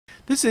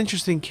This is an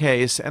interesting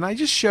case, and I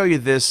just show you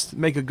this to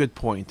make a good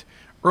point.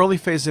 Early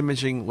phase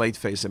imaging, late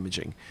phase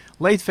imaging.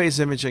 Late phase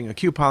imaging,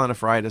 acute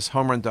pyelonephritis,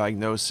 home run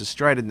diagnosis,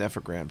 striated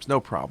nephrograms,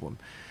 no problem.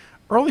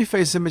 Early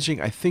phase imaging,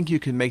 I think you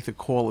can make the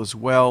call as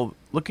well.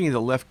 Looking at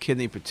the left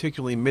kidney,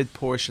 particularly mid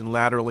portion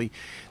laterally,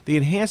 the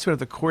enhancement of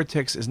the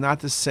cortex is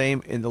not the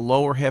same in the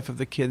lower half of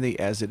the kidney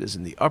as it is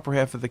in the upper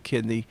half of the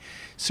kidney.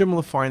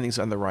 Similar findings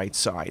on the right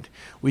side.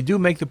 We do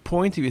make the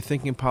point, if you're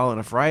thinking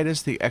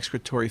pyelonephritis, the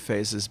excretory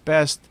phase is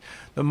best,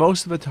 though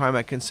most of the time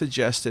I can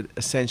suggest it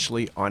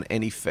essentially on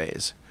any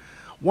phase.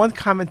 One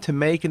comment to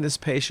make in this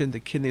patient, the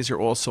kidneys are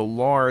also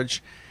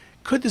large.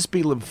 Could this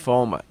be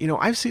lymphoma?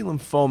 I've seen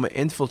lymphoma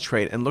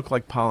infiltrate and look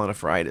like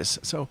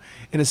pyelonephritis. So,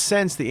 in a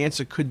sense, the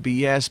answer could be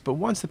yes, but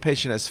once the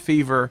patient has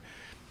fever,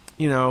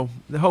 the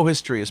whole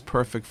history is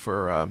perfect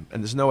for, and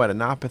there's no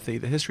adenopathy,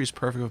 the history is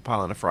perfect for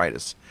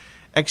pyelonephritis.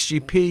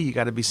 XGP, you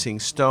got to be seeing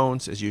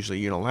stones, is usually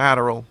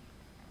unilateral.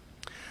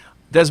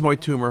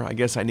 Desmoid tumor, I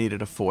guess I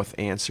needed a fourth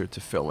answer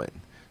to fill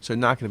in. So,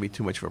 not going to be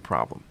too much of a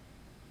problem.